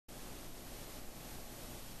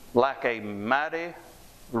Like a mighty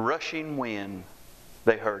rushing wind,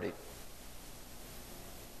 they heard it.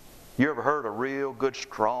 You ever heard a real good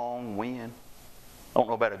strong wind? I don't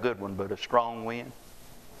know about a good one, but a strong wind.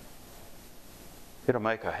 It'll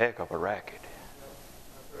make a heck of a racket.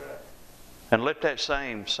 And let that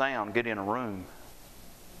same sound get in a room.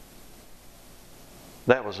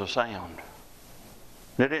 That was a sound.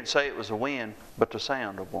 They didn't say it was a wind, but the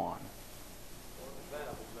sound of one.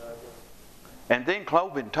 And then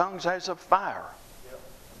cloven tongues as of fire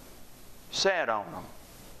sat on them.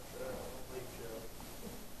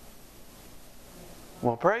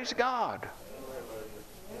 Well, praise God.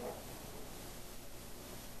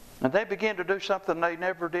 And they began to do something they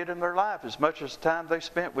never did in their life. As much as the time they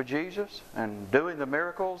spent with Jesus and doing the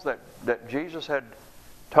miracles that Jesus had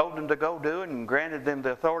told them to go do and granted them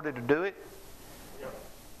the authority to do it,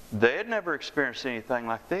 they had never experienced anything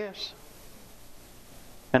like this.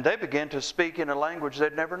 And they began to speak in a language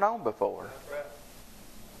they'd never known before.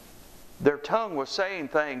 Their tongue was saying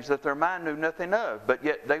things that their mind knew nothing of, but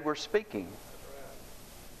yet they were speaking.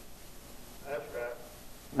 That's right.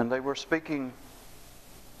 And they were speaking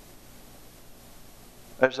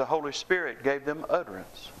as the Holy Spirit gave them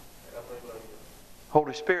utterance.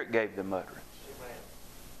 Holy Spirit gave them utterance. Amen.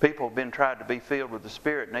 People have been tried to be filled with the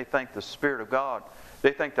Spirit, and they think the Spirit of God,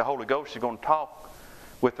 they think the Holy Ghost is going to talk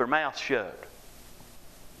with their mouth shut.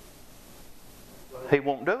 He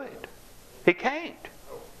won't do it. He can't.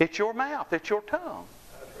 It's your mouth. It's your tongue.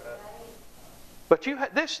 That's right.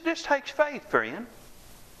 But this takes faith, friend.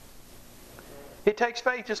 It takes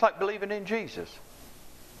faith just like believing in Jesus.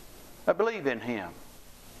 I believe in Him.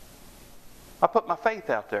 I put my faith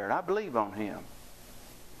out there and I believe on Him.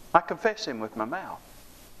 I confess Him with my mouth.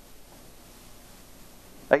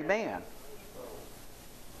 Amen.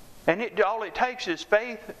 And all it takes is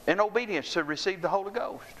faith and obedience to receive the Holy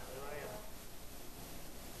Ghost.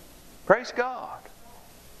 Praise God.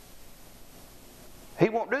 He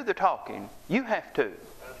won't do the talking. You have to.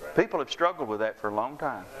 That's right. People have struggled with that for a long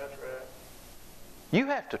time. That's right. You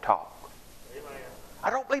have to talk. Amen. I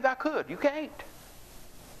don't believe I could. You can't.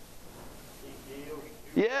 He heals.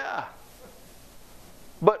 Yeah.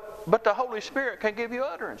 But the Holy Spirit can give you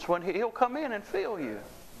utterance when He'll come in and fill you.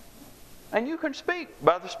 And you can speak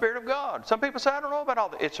by the Spirit of God. Some people say, I don't know about all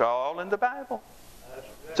that. It's all in the Bible. That's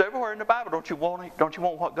right. It's everywhere in the Bible. Don't you want it? Don't you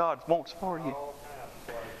want what God wants for you? All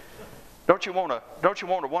the time. Don't you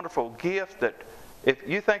want a wonderful gift that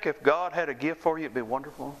if God had a gift for you, it'd be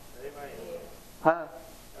wonderful? Amen. Huh?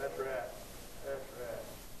 That's right. That's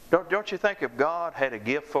right. Don't you think if God had a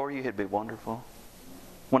gift for you, it'd be wonderful?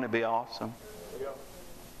 Wouldn't it be awesome? Yep.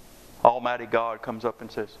 Almighty God comes up and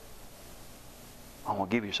says, I'm going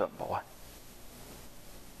to give you something, boy.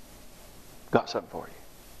 Got something for you.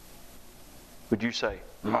 Would you say,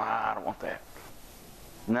 nah, I don't want that.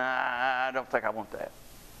 Nah, I don't think I want that.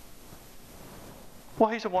 Well,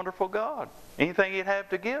 He's a wonderful God. Anything He'd have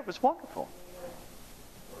to give is wonderful.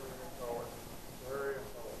 Very important.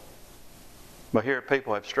 But here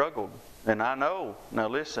people have struggled. And I know, now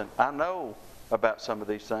listen, I know about some of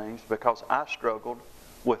these things because I struggled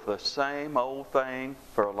with the same old thing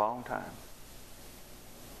for a long time.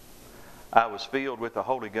 I was filled with the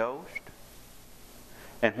Holy Ghost.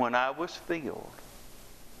 And when I was filled,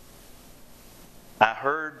 I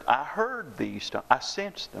heard these tongues. I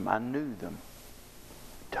sensed them. I knew them.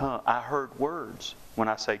 I heard words. When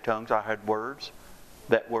I say tongues, I heard words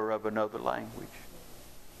that were of another language.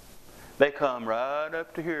 They come right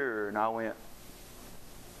up to here, and I went,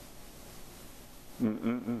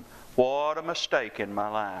 what a mistake in my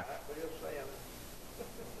life.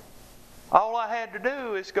 All I had to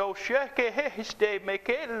do is go, Shake, make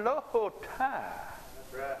it low tie.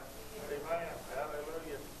 That's right. Amen.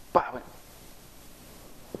 Hallelujah. But I went,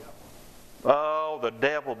 oh, the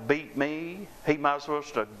devil beat me. He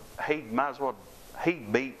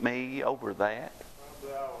beat me over that.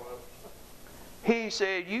 He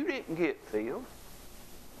said, you didn't get filled.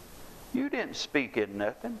 You didn't speak in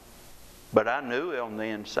nothing. But I knew on the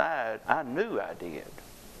inside, I knew I did.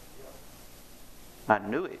 I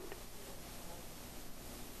knew it.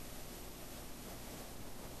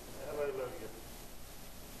 Hallelujah.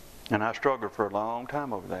 And I struggled for a long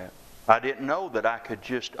time over that. I didn't know that I could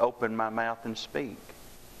just open my mouth and speak.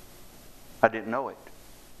 I didn't know it.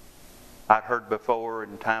 I'd heard before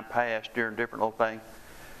in time past during different little things.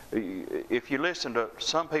 If you listen to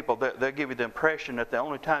some people, they'll give you the impression that the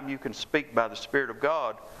only time you can speak by the Spirit of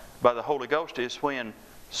God, by the Holy Ghost, is when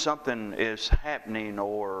something is happening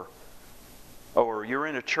or you're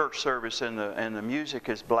in a church service and the music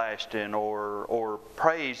is blasting or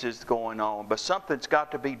praise is going on. But something's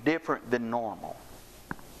got to be different than normal.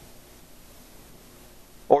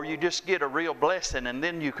 Or you just get a real blessing and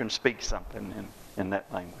then you can speak something in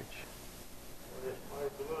that language. Well, this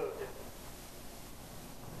place to look.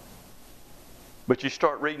 But you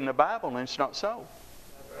start reading the Bible and it's not so.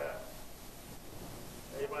 That's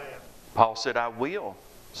right. Amen. Paul said, I will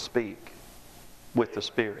speak with the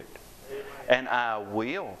Spirit. Amen. And I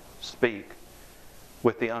will speak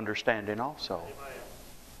with the understanding also. Amen.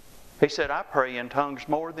 He said, I pray in tongues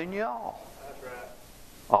more than y'all. That's right.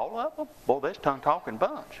 All of them? Boy, that's a tongue-talking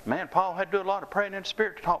bunch. Man, Paul had to do a lot of praying in the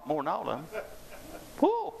Spirit to talk more than all of them.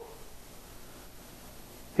 Whoa.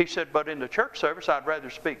 He said, but in the church service, I'd rather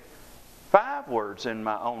speak 5 words in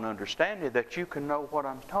my own understanding that you can know what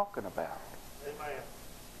I'm talking about. Amen.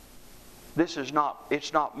 This is not,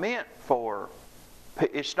 it's not meant for,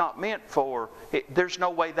 there's no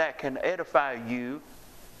way that can edify you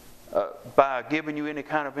by giving you any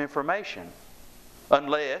kind of information.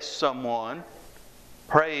 Unless someone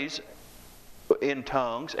prays in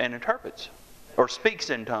tongues and interprets. Or speaks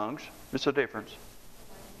in tongues. There's a difference.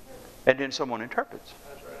 And then someone interprets.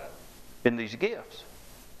 That's right. In these gifts.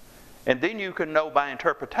 And then you can know by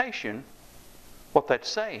interpretation what that's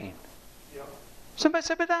saying. Yep. Somebody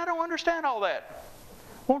said, but I don't understand all that.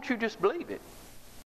 Won't you just believe it?